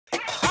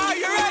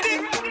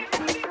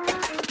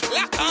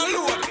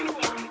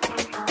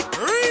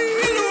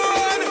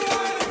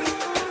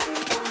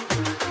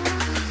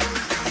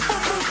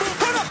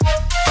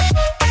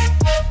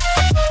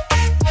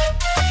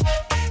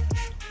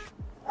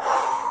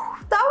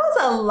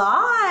a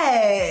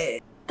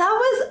lot. That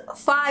was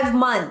 5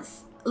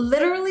 months.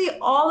 Literally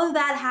all of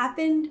that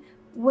happened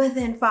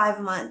within 5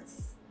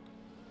 months.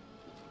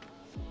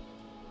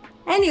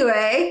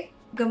 Anyway,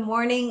 good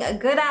morning,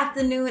 good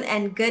afternoon,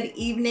 and good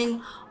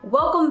evening.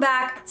 Welcome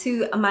back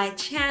to my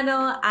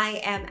channel. I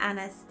am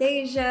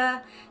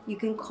Anastasia. You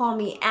can call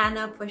me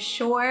Anna for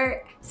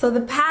short. So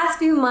the past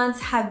few months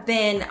have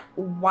been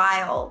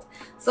wild.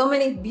 So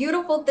many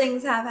beautiful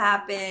things have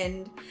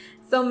happened.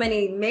 So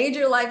many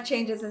major life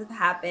changes have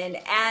happened,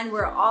 and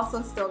we're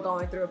also still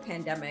going through a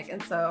pandemic.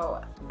 And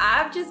so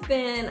I've just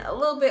been a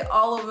little bit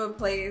all over the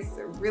place,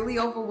 really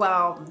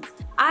overwhelmed.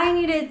 I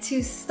needed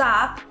to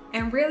stop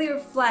and really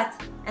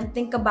reflect and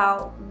think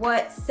about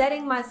what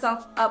setting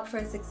myself up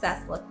for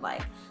success looked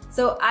like.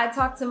 So I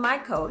talked to my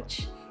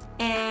coach,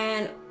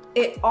 and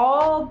it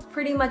all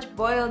pretty much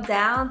boiled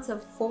down to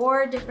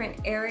 4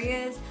 different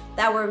areas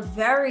that were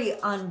very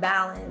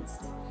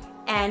unbalanced.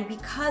 And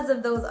because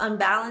of those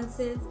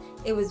unbalances,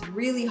 it was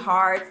really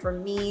hard for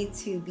me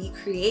to be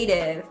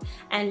creative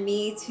and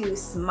me to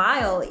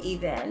smile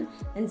even.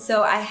 And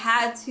so I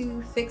had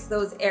to fix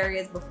those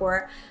areas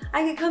before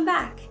I could come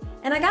back.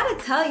 And I gotta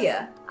tell you,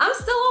 I'm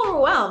still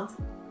overwhelmed,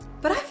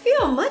 but I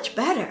feel much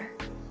better,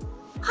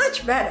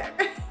 much better.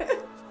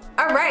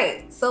 All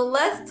right, so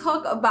let's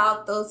talk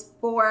about those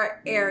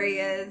 4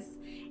 areas.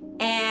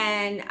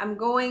 And I'm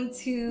going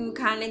to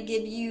kind of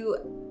give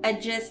you a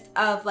gist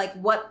of like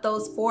what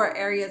those 4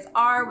 areas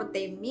are, what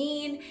they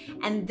mean,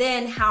 and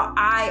then how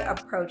I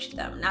approach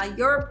them. Now,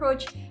 your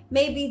approach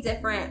may be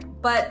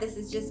different, but this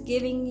is just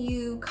giving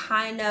you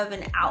kind of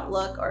an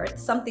outlook or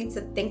something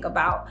to think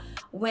about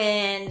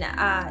when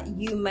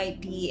you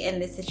might be in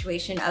this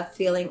situation of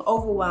feeling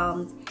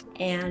overwhelmed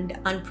and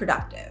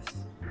unproductive.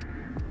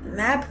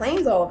 Mad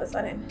planes all of a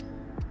sudden.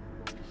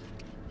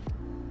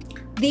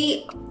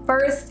 The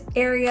first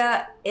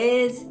area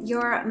is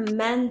your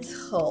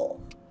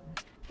mental.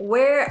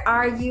 Where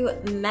are you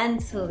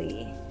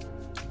mentally?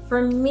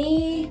 For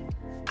me,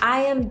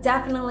 I am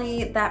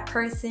definitely that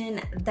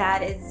person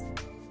that is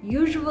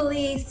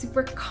usually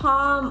super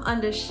calm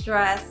under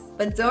stress,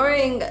 but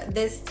during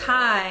this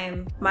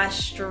time, my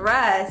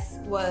stress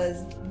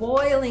was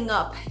boiling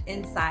up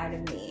inside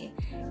of me.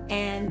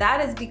 And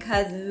that is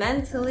because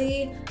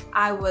mentally,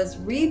 I was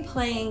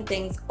replaying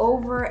things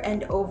over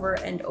and over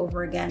and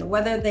over again,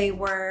 whether they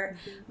were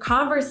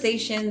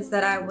conversations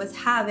that I was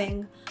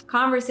having,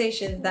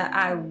 conversations that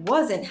I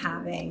wasn't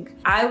having.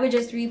 I would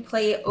just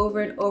replay it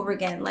over and over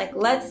again. Like,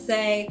 let's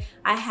say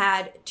I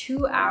had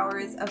 2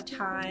 hours of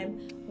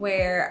time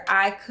where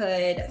I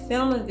could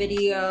film a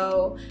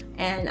video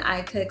and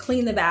I could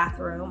clean the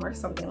bathroom or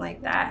something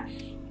like that.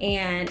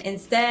 And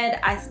instead,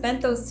 I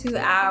spent those 2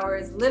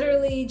 hours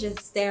literally just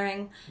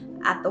staring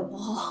at the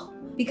wall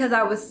because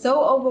I was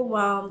so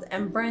overwhelmed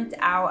and burnt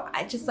out.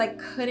 I just like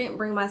couldn't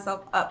bring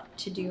myself up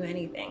to do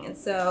anything. And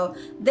so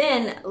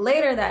then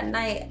later that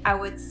night, I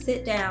would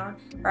sit down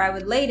or I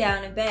would lay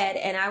down in bed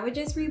and I would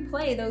just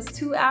replay those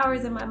 2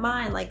 hours in my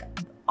mind, like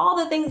all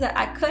the things that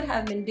I could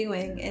have been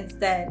doing.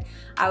 Instead,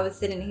 I was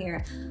sitting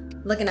here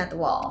looking at the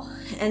wall.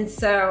 And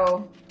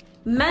so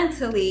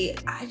mentally,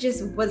 I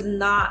just was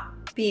not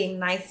being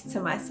nice to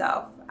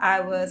myself.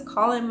 I was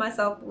calling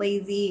myself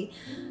lazy,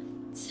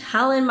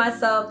 telling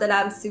myself that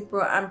I'm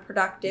super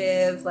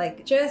unproductive,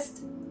 like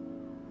just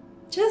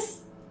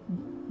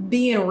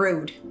being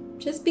rude,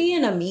 just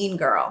being a mean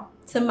girl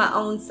to my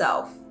own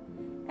self.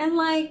 And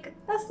like,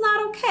 that's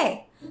not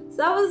okay. So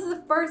that was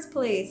the first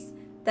place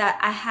that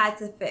I had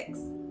to fix.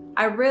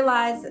 I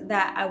realized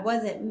that I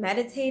wasn't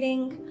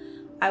meditating,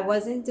 I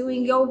wasn't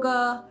doing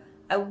yoga,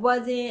 I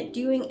wasn't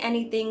doing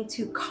anything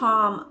to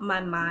calm my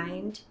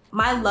mind.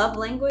 My love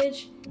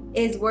language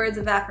is words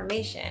of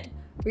affirmation.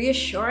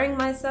 Reassuring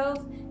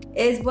myself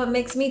is what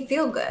makes me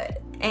feel good.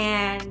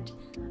 And,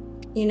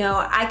 you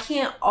know, I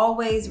can't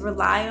always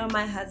rely on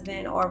my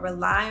husband or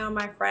rely on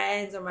my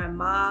friends or my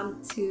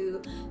mom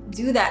to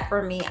do that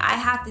for me. I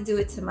have to do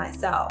it to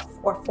myself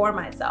or for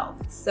myself.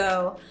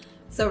 So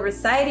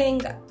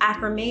reciting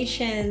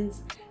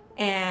affirmations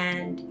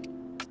and,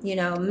 you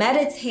know,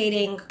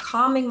 meditating,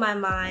 calming my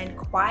mind,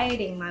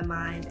 quieting my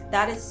mind,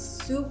 that is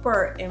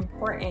super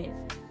important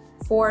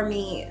for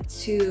me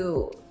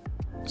to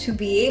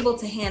be able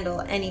to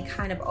handle any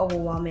kind of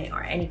overwhelming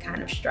or any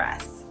kind of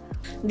stress.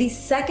 The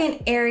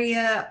second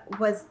area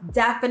was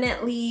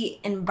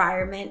definitely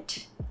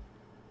environment.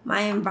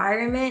 My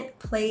environment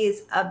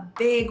plays a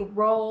big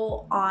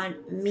role on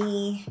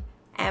me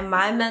and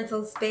my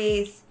mental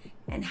space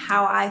and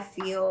how I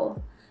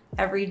feel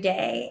every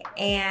day.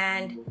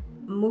 And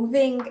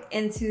moving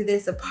into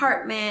this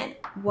apartment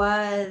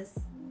was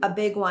a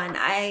big one.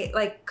 I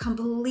like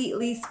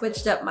completely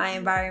switched up my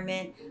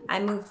environment. I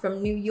moved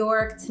from New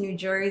York to New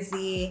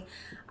Jersey.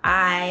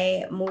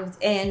 I moved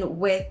in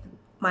with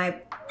my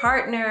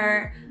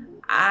partner.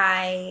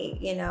 I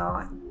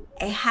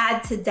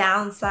had to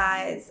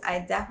downsize.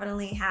 I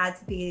definitely had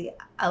to be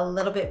a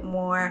little bit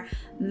more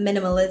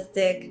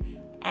minimalistic.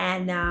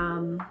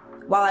 And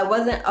while I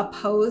wasn't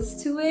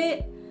opposed to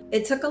it,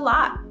 it took a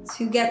lot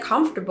to get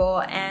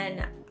comfortable.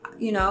 And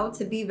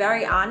to be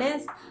very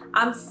honest,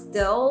 I'm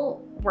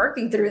still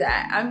working through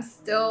that. I'm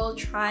still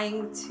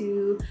trying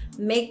to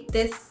make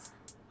this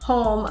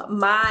home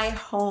my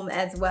home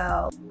as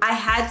well. I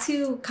had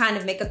to kind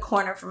of make a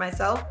corner for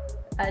myself.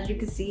 As you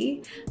can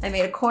see, I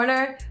made a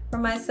corner for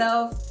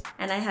myself,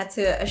 and I had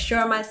to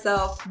assure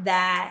myself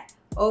that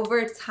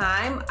over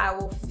time I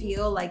will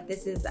feel like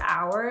this is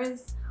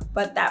ours.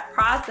 But that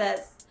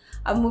process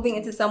of moving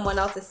into someone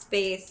else's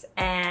space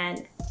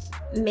and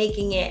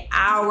making it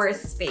our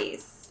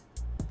space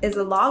is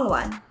a long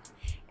one.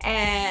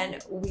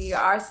 And we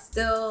are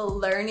still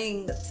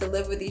learning to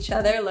live with each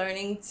other,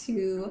 learning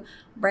to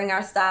bring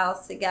our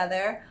styles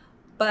together.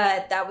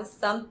 But that was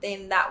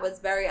something that was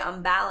very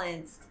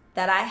unbalanced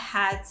that I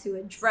had to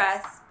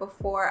address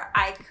before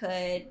I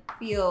could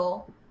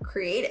feel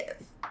creative.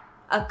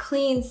 A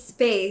clean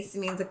space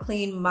means a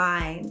clean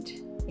mind.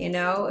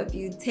 If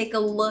you take a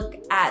look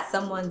at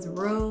someone's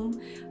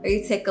room or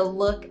you take a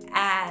look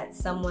at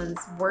someone's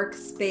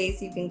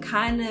workspace, you can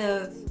kind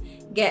of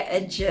get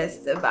a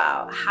gist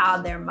about how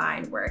their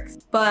mind works.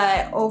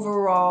 But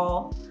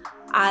overall,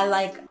 I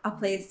like a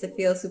place to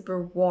feel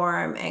super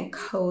warm and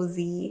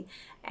cozy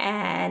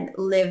and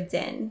lived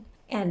in.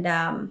 And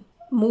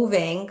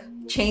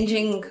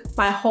changing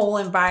my whole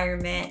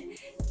environment,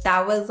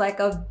 that was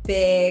like a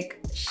big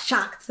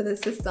shock to the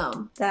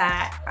system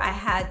that I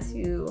had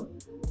to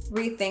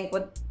rethink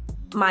what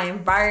my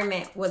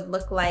environment would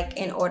look like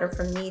in order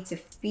for me to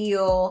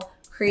feel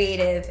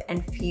creative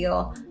and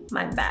feel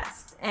my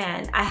best.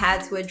 And I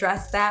had to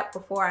address that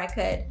before I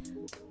could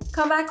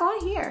come back on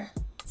here.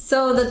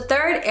 So the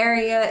third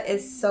area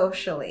is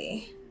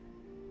socially.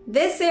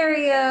 This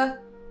area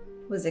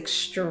was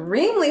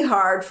extremely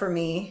hard for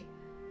me.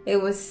 It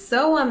was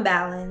so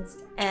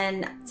unbalanced.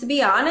 And to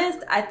be honest,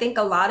 I think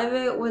a lot of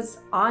it was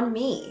on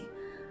me.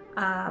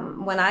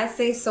 When I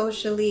say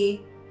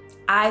socially,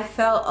 I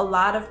felt a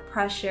lot of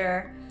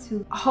pressure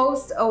to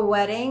host a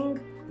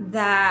wedding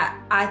that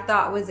I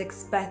thought was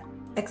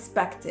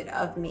expected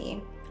of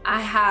me.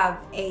 I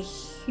have a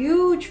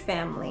huge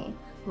family.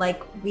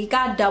 Like, we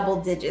got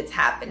double digits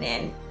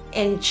happening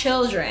in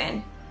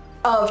children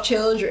of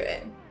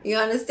children. You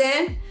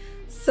understand?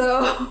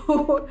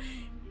 So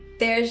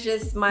there's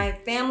just, my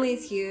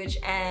family's huge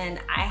and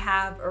I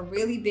have a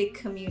really big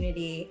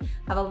community. I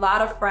have a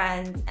lot of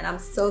friends and I'm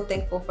so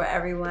thankful for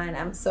everyone.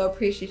 I'm so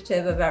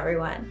appreciative of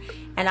everyone.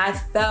 And I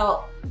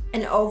felt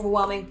an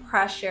overwhelming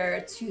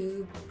pressure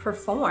to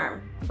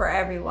perform for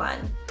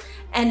everyone.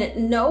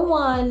 And no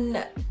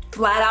one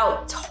flat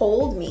out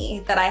told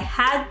me that I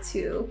had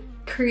to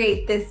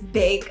create this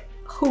big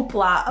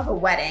hoopla of a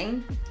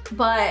wedding,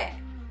 but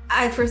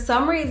I, for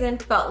some reason,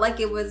 felt like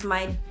it was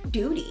my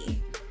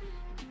duty.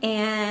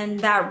 And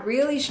that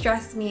really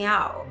stressed me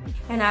out.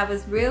 And I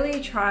was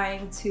really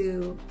trying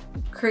to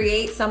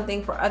create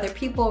something for other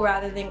people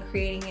rather than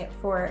creating it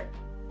for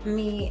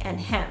me and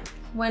him.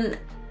 When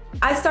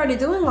I started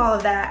doing all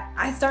of that,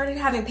 I started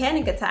having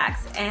panic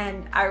attacks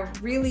and I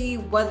really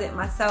wasn't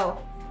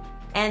myself.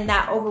 And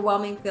that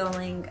overwhelming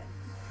feeling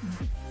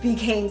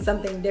became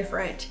something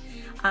different.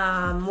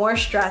 More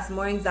stress,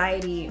 more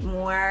anxiety,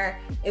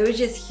 it was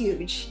just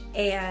huge.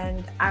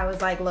 And I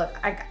was like, look,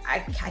 I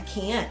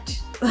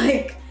can't.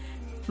 Like,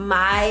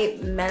 my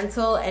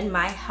mental and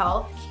my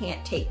health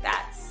can't take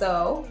that.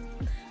 So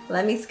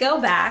let me scale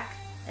back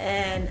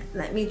and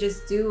let me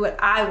just do what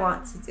I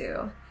want to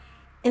do.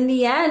 In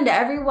the end,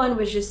 everyone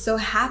was just so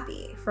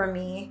happy for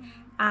me,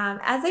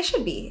 as they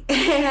should be.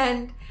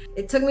 And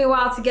it took me a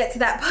while to get to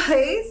that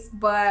place,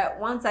 but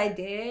once I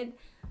did,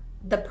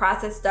 the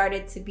process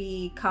started to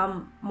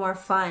become more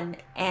fun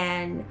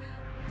and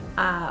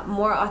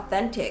more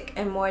authentic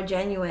and more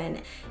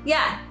genuine.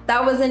 Yeah,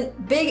 that was a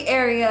big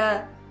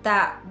area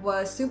that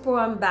was super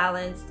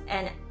unbalanced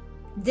and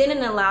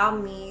didn't allow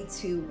me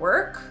to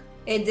work.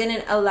 It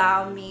didn't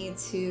allow me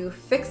to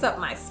fix up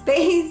my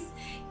space.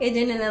 It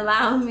didn't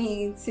allow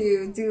me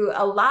to do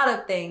a lot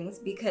of things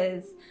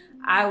because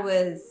I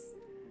was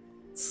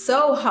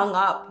so hung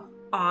up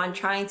on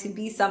trying to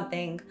be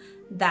something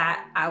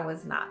that I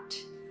was not.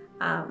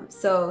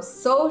 So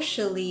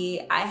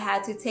socially, I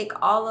had to take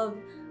all of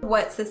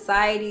what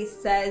society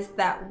says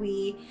that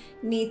we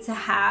need to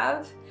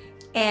have,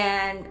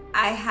 and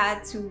I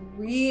had to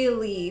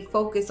really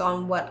focus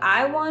on what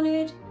I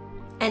wanted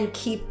and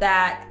keep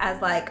that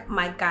as like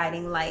my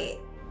guiding light.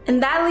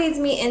 And that leads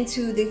me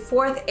into the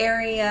fourth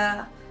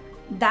area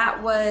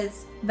that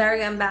was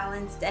very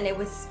unbalanced, and it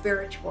was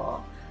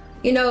spiritual.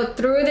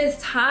 Through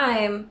this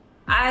time,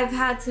 I've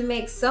had to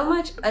make so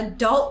much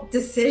adult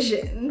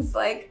decisions,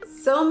 like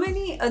so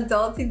many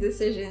adulting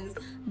decisions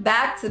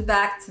back to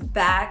back to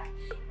back,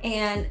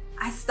 and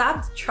I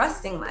stopped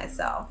trusting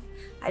myself.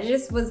 I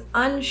just was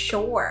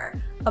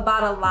unsure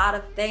about a lot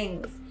of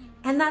things,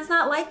 and that's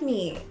not like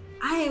me.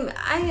 I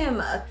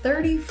am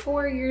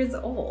 34 years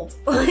old.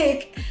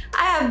 Like,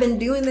 I have been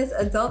doing this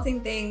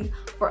adulting thing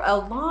for a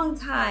long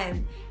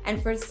time,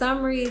 and for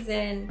some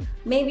reason,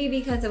 maybe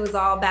because it was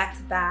all back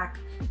to back,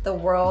 the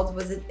world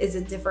is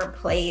a different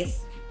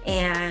place,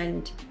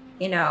 and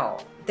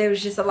there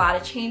was just a lot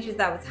of changes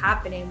that was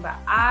happening, but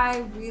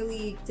I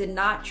really did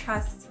not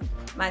trust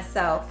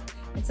myself.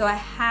 And so I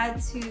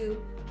had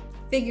to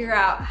figure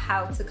out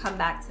how to come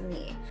back to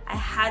me. I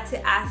had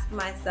to ask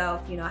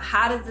myself,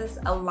 how does this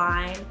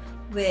align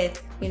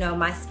with,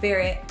 my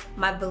spirit,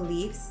 my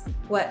beliefs,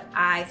 what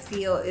I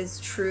feel is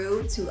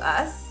true to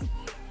us?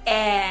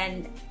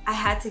 And I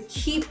had to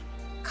keep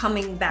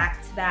coming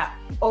back to that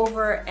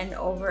over and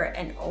over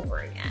and over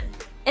again.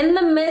 In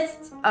the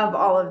midst of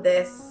all of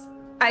this,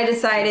 I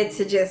decided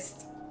to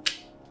just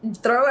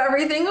throw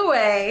everything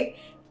away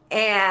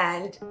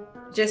and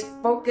just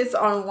focus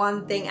on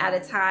one thing at a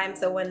time.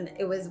 So when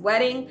it was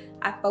wedding,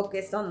 I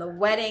focused on the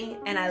wedding,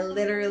 and I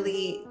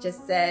literally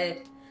just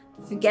said,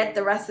 forget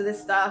the rest of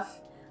this stuff.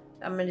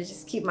 I'm gonna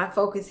just keep my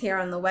focus here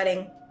on the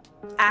wedding.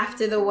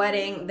 After the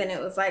wedding, then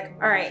it was like,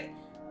 all right,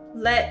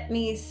 let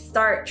me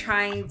start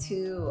trying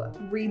to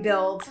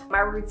rebuild my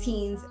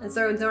routines. And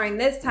so during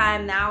this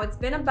time now, it's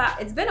been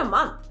a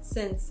month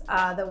since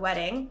the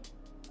wedding.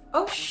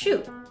 Oh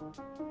shoot.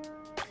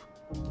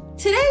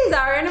 Today's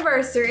our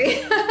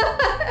anniversary.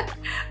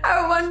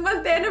 Our 1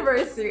 month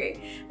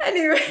anniversary.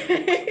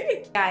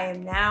 Anyway, I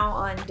am now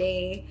on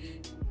day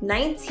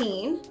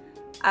 19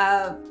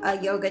 of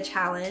a yoga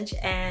challenge,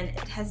 and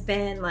it has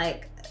been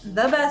like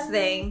the best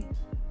thing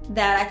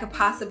that I could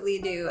possibly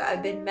do.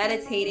 I've been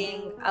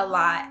meditating a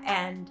lot,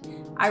 and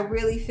I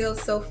really feel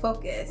so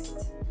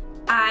focused.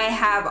 I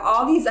have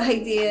all these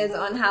ideas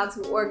on how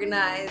to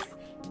organize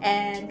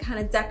and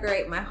kind of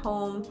decorate my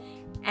home,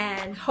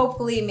 and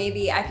hopefully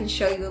maybe I can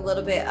show you a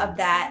little bit of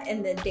that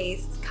in the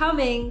days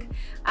coming,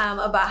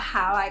 about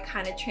how I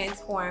kind of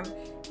transform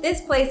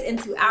this place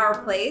into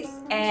our place,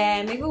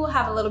 and maybe we'll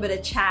have a little bit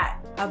of chat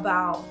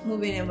about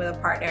moving in with a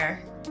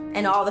partner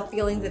and all the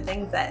feelings and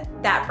things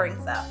that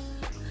brings up.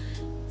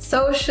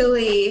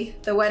 Socially,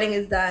 the wedding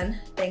is done,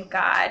 thank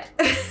God.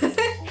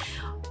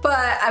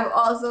 But I've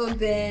also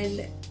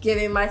been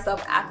giving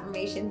myself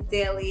affirmations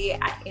daily.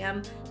 I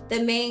am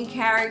the main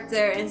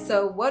character, and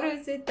so what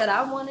is it that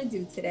I want to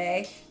do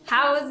today?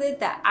 How is it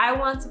that I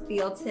want to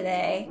feel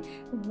today?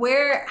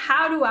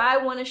 How do I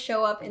want to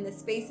show up in the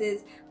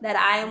spaces that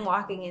I am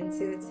walking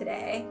into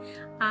today?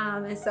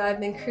 And so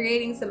I've been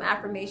creating some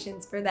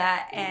affirmations for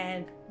that,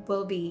 and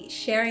we'll be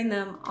sharing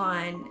them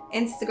on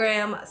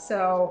Instagram,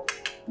 so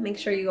make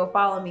sure you go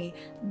follow me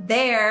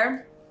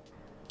there.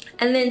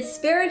 And then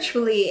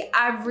spiritually,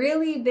 I've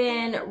really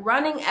been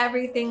running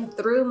everything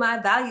through my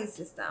value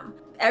system.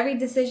 Every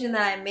decision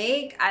that I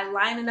make, I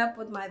line it up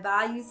with my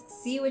values,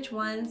 see which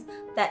ones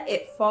that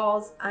it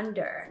falls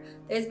under.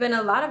 There's been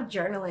a lot of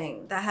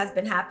journaling that has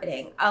been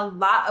happening, a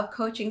lot of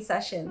coaching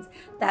sessions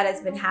that has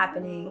been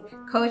happening.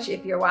 Coach,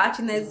 if you're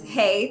watching this,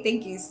 hey,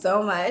 thank you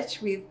so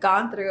much. We've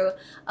gone through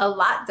a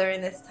lot during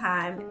this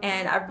time,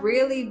 and I've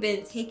really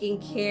been taking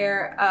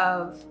care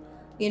of,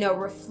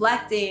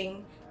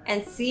 reflecting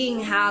and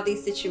seeing how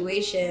these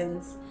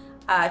situations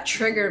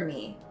trigger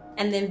me,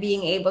 and then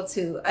being able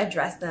to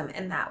address them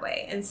in that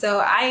way. And so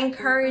I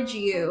encourage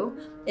you,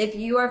 if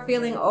you are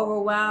feeling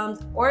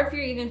overwhelmed, or if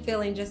you're even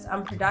feeling just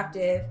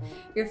unproductive,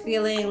 you're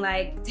feeling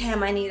like,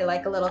 damn, I need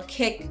like a little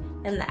kick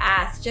in the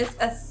ass, just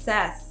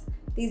assess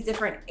these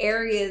different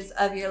areas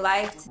of your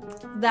life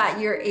that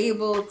you're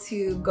able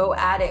to go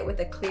at it with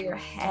a clear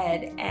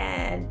head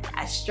and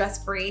as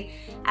stress-free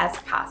as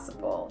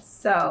possible.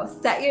 So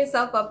set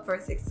yourself up for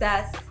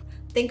success.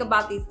 Think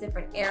about these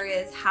different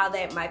areas, how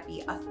they might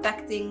be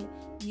affecting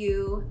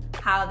you,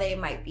 how they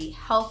might be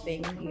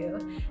helping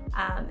you,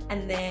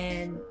 and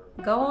then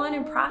go on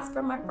and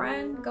prosper, my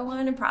friend. Go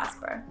on and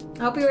prosper.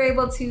 I hope you were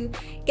able to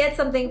get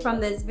something from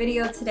this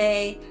video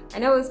today. I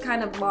know it was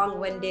kind of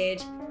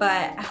long-winded,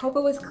 but I hope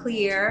it was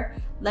clear.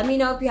 Let me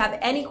know if you have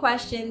any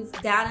questions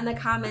down in the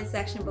comment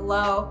section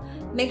below.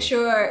 Make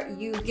sure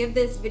you give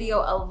this video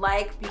a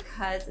like,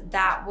 because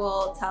that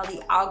will tell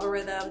the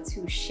algorithm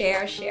to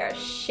share.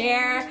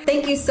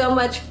 Thank you so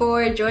much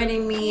for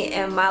joining me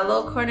in my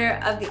little corner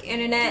of the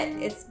internet.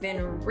 It's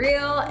been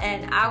real,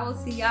 and I will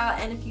see y'all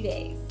in a few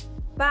days.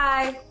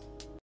 Bye.